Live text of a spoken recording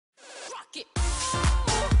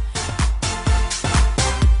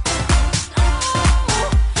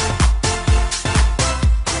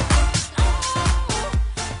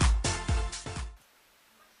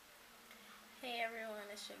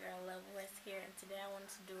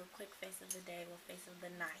wanted to do a quick face of the day, well, face of the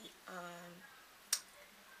night.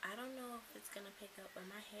 I don't know if it's gonna pick up, but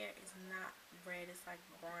my hair is not red. It's like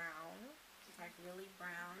brown. It's like really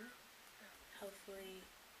brown. Hopefully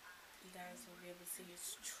you guys will be able to see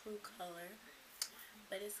its true color.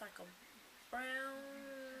 But it's like a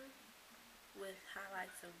brown with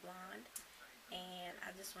highlights of blonde. And I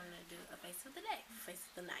just wanted to do a face of the day, face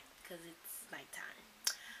of the night, because it's nighttime.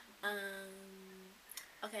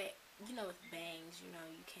 Okay, you know, with bangs, you know,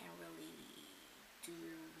 you can't really do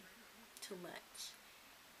too much.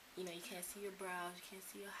 You know, you can't see your brows, you can't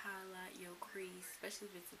see your highlight, your crease,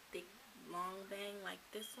 especially if it's a thick, long bang like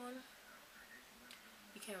this one.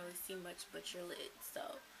 You can't really see much but your lid.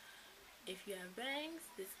 So, if you have bangs,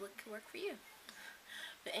 this look could work for you.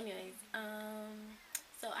 But anyways,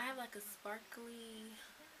 so I have like a sparkly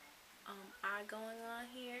eye going on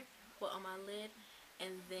here, well, on my lid,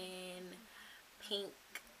 and then pink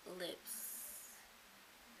lips.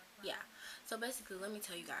 Yeah, so basically, let me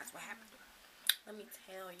tell you guys what happened. Let me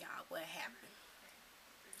tell y'all what happened.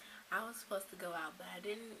 I was supposed to go out, but I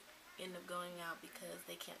didn't end up going out because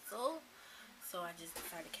they canceled. So I just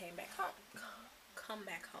decided to come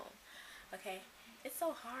back home. Okay, it's so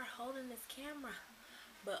hard holding this camera.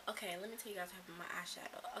 But okay, let me tell you guys what happened with my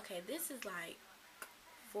eyeshadow. Okay, this is like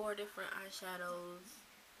 4 different eyeshadows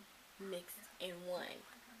mixed in one.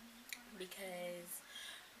 Because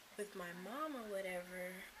with my mom or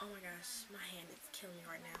whatever, oh my gosh, my hand is killing me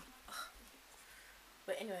right now. Ugh.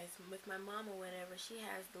 But anyways, with my mom or whatever, she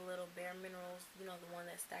has the little Bare Minerals, you know, the one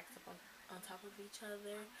that stacks up on top of each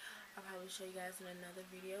other. I'll probably show you guys in another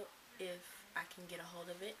video if I can get a hold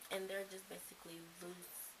of it. And they're just basically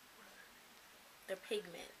loose, they're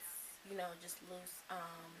pigments, you know, just loose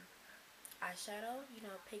eyeshadow, you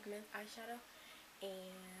know, pigment eyeshadow.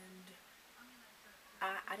 And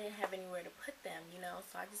I didn't have anywhere to put them, you know,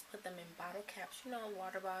 so I just put them in bottle caps, you know,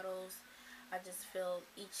 water bottles. I just filled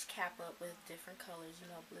each cap up with different colors, you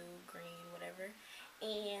know, blue, green, whatever.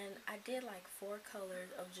 And I did like 4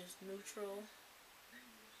 colors of just neutral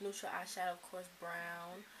eyeshadow, of course,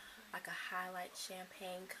 brown, like a highlight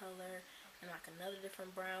champagne color, and like another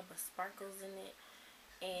different brown but sparkles in it.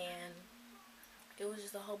 And it was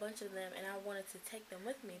just a whole bunch of them, and I wanted to take them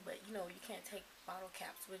with me, but you know, you can't take bottle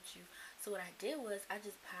caps with you. So what I did was I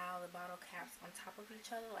just piled the bottle caps on top of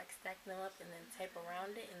each other, like stacked them up and then tape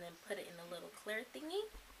around it and then put it in a little clear thingy.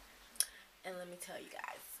 And let me tell you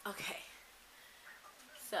guys, okay,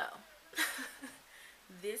 so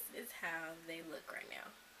this is how they look right now.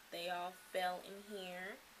 They all fell in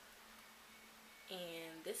here,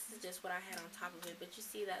 and this is just what I had on top of it. But you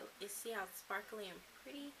see that, you see how sparkly and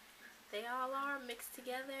pretty they all are mixed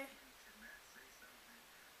together.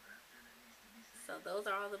 So those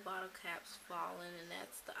are all the bottle caps falling, and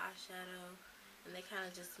that's the eyeshadow, and they kind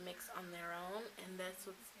of just mix on their own, and that's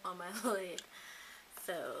what's on my lid.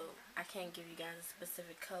 So I can't give you guys a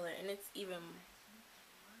specific color, and it's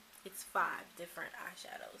 5 different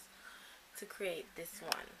eyeshadows to create this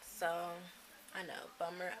one. So I know,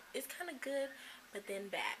 bummer. It's kind of good, but then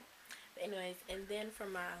bad. But anyways, and then for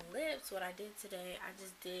my lips, what I did today, I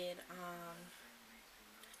just did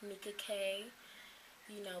Nicka K,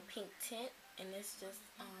 you know, pink tint, and it's just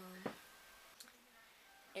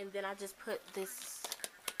and then I just put this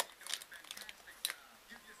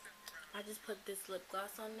lip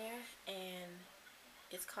gloss on there, and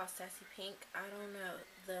it's called Sassy Pink. I don't know,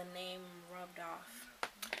 the name rubbed off.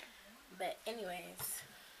 But anyways,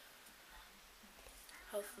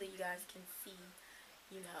 hopefully you guys can see,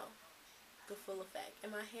 you know, the full effect.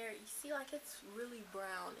 And my hair, you see, like, it's really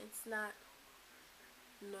brown. It's not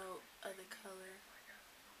no other color.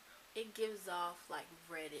 It gives off like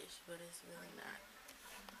reddish, but it's really not.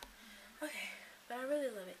 Okay, but I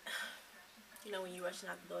really love it. You know, when you're rushing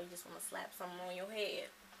out the door, you just want to slap something on your head.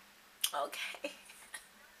 Okay.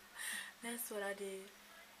 That's what I did.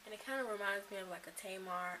 And it kind of reminds me of like a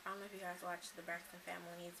Tamar. I don't know if you guys watch the Braxton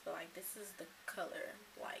Families, but like this is the color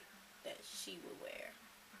like that she would wear.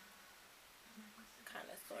 Kind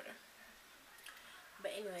of, sort of.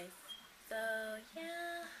 But anyways, so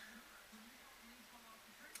yeah.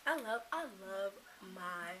 I love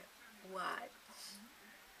my watch.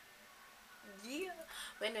 Yeah.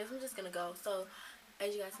 But anyways, I'm just gonna go. So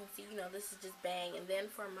as you guys can see, you know, this is just bang. And then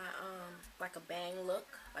for my like a bang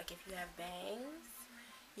look, like if you have bangs,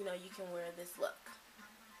 you know, you can wear this look.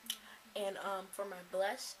 And for my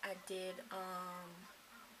blush, I did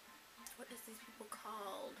what is these people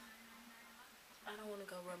called? I don't want to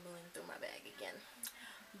go rumbling through my bag again.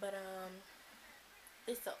 But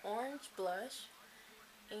it's an orange blush,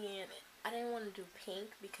 and I didn't want to do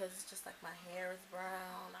pink because it's just like my hair is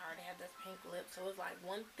brown. I already have this pink lip, so it's like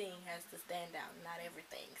one thing has to stand out, not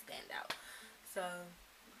everything stand out. So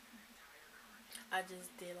I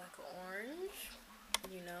just did like an orange.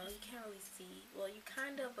 You know, you can't really see. Well, you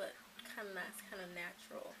kind of, but kind of not. It's kind of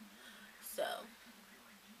natural. So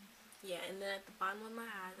yeah, and then at the bottom of my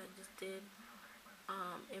eyes, I just did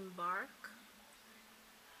Embark.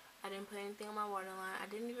 I didn't put anything on my waterline. I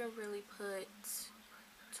didn't even really put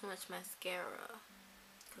too much mascara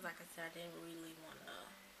because, like I said, I didn't really want to,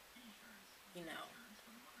 you know,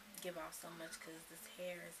 give off so much because this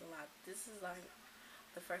hair is a lot. This is like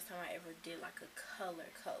the first time I ever did like a color,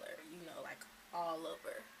 you know, like all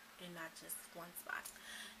over and not just one spot.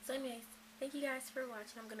 So anyways, thank you guys for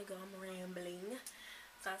watching. I'm gonna go. I'm rambling.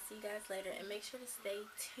 So I'll see you guys later, and make sure to stay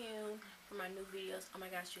tuned for my new videos. Oh my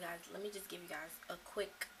gosh, you guys, let me just give you guys a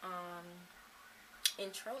quick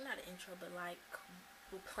intro, not an intro, but like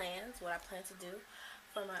plans, what I plan to do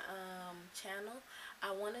for my channel.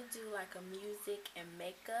 I want to do like a music and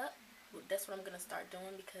makeup. That's what I'm gonna start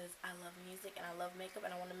doing because I love music and I love makeup,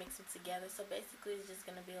 and I want to mix them together. So basically it's just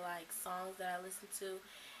gonna be like songs that I listen to.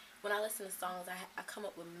 When I listen to songs, I come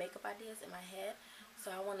up with makeup ideas in my head.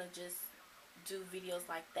 So I want to just do videos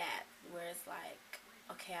like that where it's like,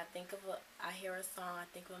 okay, I hear a song, I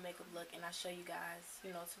think of a makeup look, and I show you guys,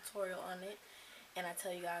 you know, tutorial on it, and I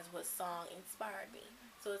tell you guys what song inspired me.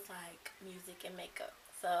 So it's like music and makeup.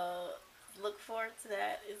 So look forward to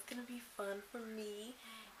that. It's gonna be fun for me.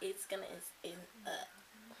 It's gonna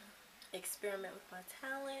experiment with my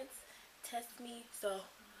talents, test me. So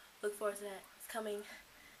look forward to that. It's coming.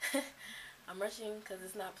 I'm rushing because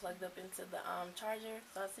it's not plugged up into the charger.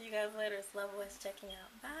 So I'll see you guys later. It's Love West checking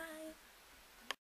out. Bye.